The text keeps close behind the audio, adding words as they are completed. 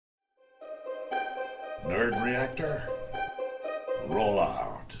Nerd Reactor, roll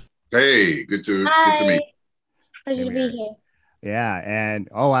out. Hey, good to meet Hi, pleasure Same to be here. here. Yeah, and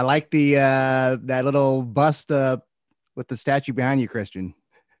I like the that little bust with the statue behind you, Christian.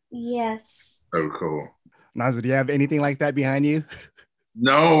 Yes. you. Oh, cool. Nazo, do you have anything like that behind you?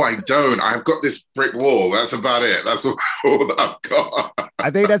 No, I don't. I've got this brick wall. That's about it. That's all that I've got.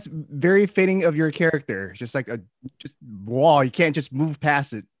 I think that's very fitting of your character. Just like a just wall. You can't just move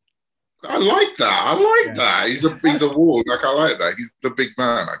past it. I like that. I like Yeah. that. He's a wall. Like I like that. He's the big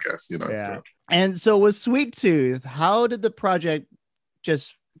man, I guess. Yeah. So. And so with Sweet Tooth, how did the project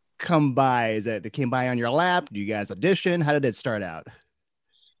just come by? Is it came by on your lap? Do you guys audition? How did it start out?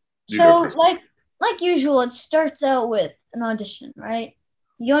 You go, So Chris. like usual, it starts out with an audition, right?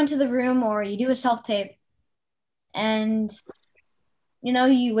 You go into the room or you do a self-tape and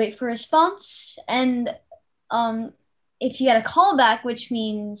you wait for a response and if you get a callback, which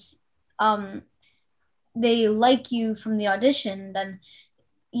means they like you from the audition, then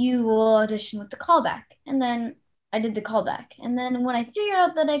you will audition with the callback. And then I did the callback. And then when I figured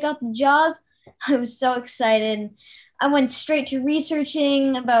out that I got the job, I was so excited. I went straight to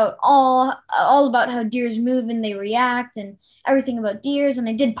researching about all about how deers move and they react and everything about deers. And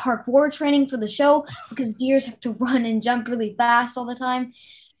I did parkour training for the show because deers have to run and jump really fast all the time.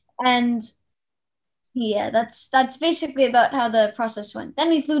 And yeah, that's basically about how the process went. Then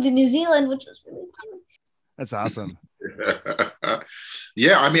we flew to New Zealand, which was really fun. That's awesome.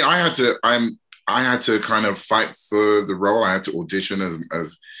 Yeah, I mean, I had to kind of fight for the role. I had to audition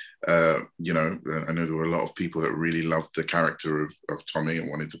as I know there were a lot of people that really loved the character of Tommy and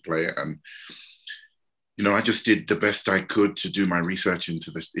wanted to play it. And I just did the best I could to do my research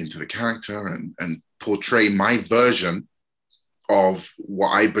into the character and portray my version of what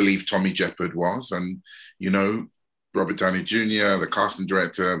I believe Tommy Jepperd was. And Robert Downey Jr., the casting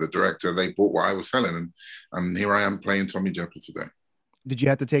director, the director, they bought what I was selling, and here I am playing Tommy Jepperd today. Did you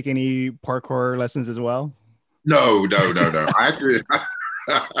have to take any parkour lessons as well? No. I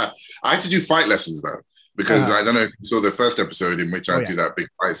had to do fight lessons though, because I don't know if you saw the first episode in which I do that big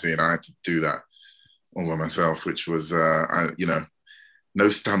fight scene. I had to do that all by myself, which was no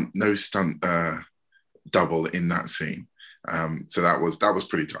stunt double in that scene. So that was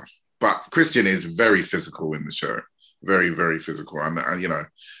pretty tough. But Christian is very physical in the show, very, very physical. And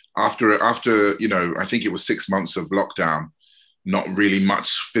after I think it was 6 months of lockdown, not really much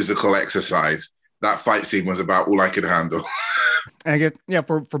physical exercise, that fight scene was about all I could handle. And I get,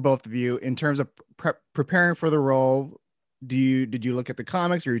 for both of you, in terms of preparing for the role, did you look at the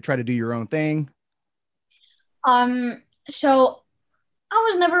comics or you try to do your own thing? So I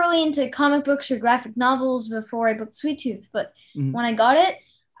was never really into comic books or graphic novels before I booked Sweet Tooth, but when I got it,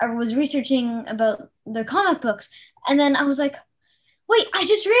 I was researching about the comic books, and then I was like, wait, I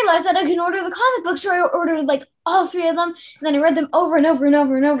just realized that I can order the comic books, so I ordered like all 3 of them, and then I read them over and over and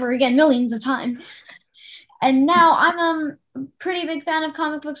over and over again, millions of times. And now I'm a pretty big fan of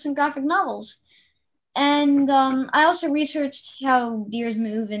comic books and graphic novels. And I also researched how deers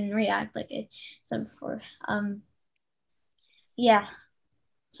move and react, like I said before. Yeah,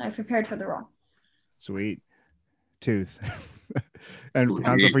 so I prepared for the role. Sweet. Tooth. And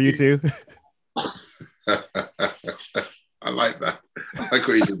Nonso, for you too? I like that. I like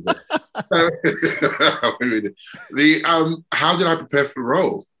what you did there. How did I prepare for the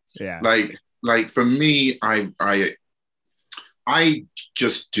role? Yeah. Like for me, I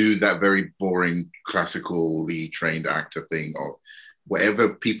just do that very boring classically trained actor thing of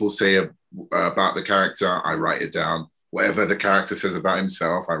whatever people say about the character, I write it down. Whatever the character says about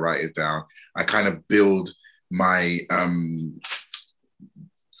himself, I write it down. I kind of build my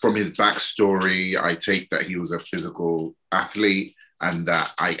from his backstory, I take that he was a physical athlete, and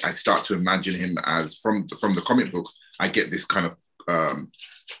that I start to imagine him as from the comic books. I get this kind of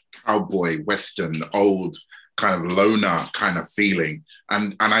cowboy western, old kind of loner kind of feeling,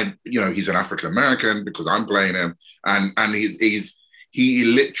 and I he's an African American because I'm playing him, and he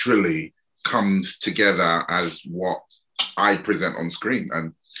literally comes together as what I present on screen,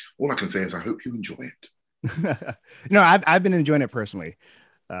 and all I can say is I hope you enjoy it. No, I've been enjoying it personally.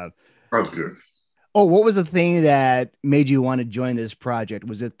 Oh, good. Oh, what was the thing that made you want to join this project?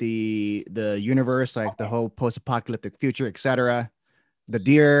 Was it the universe, like the whole post-apocalyptic future, etc.? The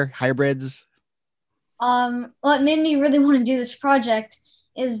deer hybrids? What made me really want to do this project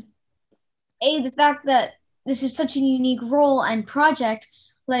is the fact that this is such a unique role and project.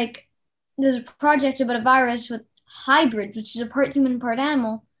 Like, there's a project about a virus with hybrids, which is a part human, part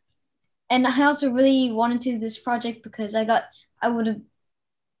animal. And I also really wanted to do this project because I would have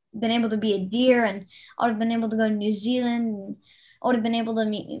been able to be a deer, and I would have been able to go to New Zealand and I would have been able to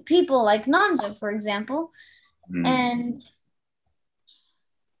meet new people like Nonso, for example. And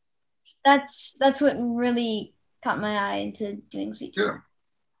that's what really caught my eye into doing Sweet Tooth.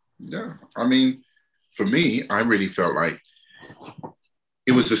 Yeah. I mean, for me, I really felt like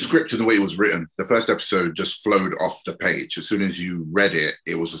it was the script and the way it was written. The first episode just flowed off the page. As soon as you read it,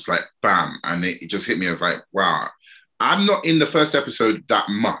 it was just like, bam. And it just hit me as like, wow. I'm not in the first episode that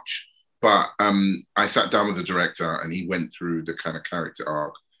much, but I sat down with the director and he went through the kind of character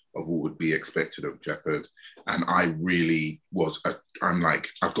arc of what would be expected of Jepperd. And I really I'm like,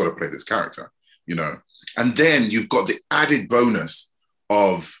 I've got to play this character, you know? And then you've got the added bonus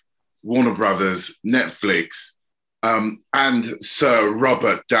of Warner Brothers, Netflix, and Sir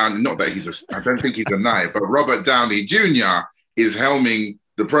Robert Downey, not that I don't think he's a knight, but Robert Downey Jr. is helming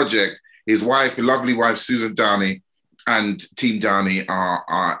the project. His wife, lovely wife, Susan Downey, and Team Downey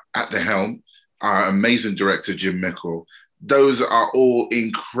are at the helm. Our amazing director, Jim Mickle. Those are all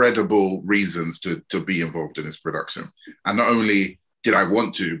incredible reasons to be involved in this production. And not only did I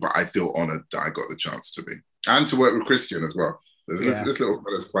want to, but I feel honored that I got the chance to be. And to work with Christian as well. This little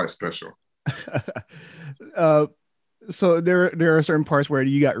fellow is quite special. So there are certain parts where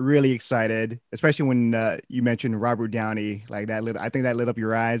you got really excited, especially when you mentioned Robert Downey, like that. I think that lit up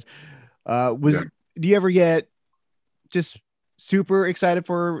your eyes. Do you ever get just super excited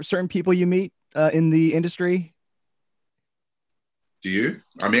for certain people you meet in the industry? Do you?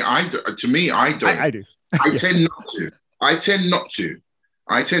 I mean, I don't. I do. I tend not to.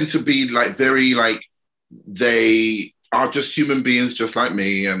 I tend to be like very like they are just human beings just like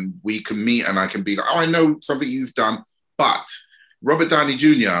me, and we can meet and I can be like, oh, I know something you've done. But Robert Downey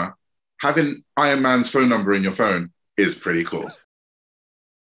Jr., having Iron Man's phone number in your phone is pretty cool.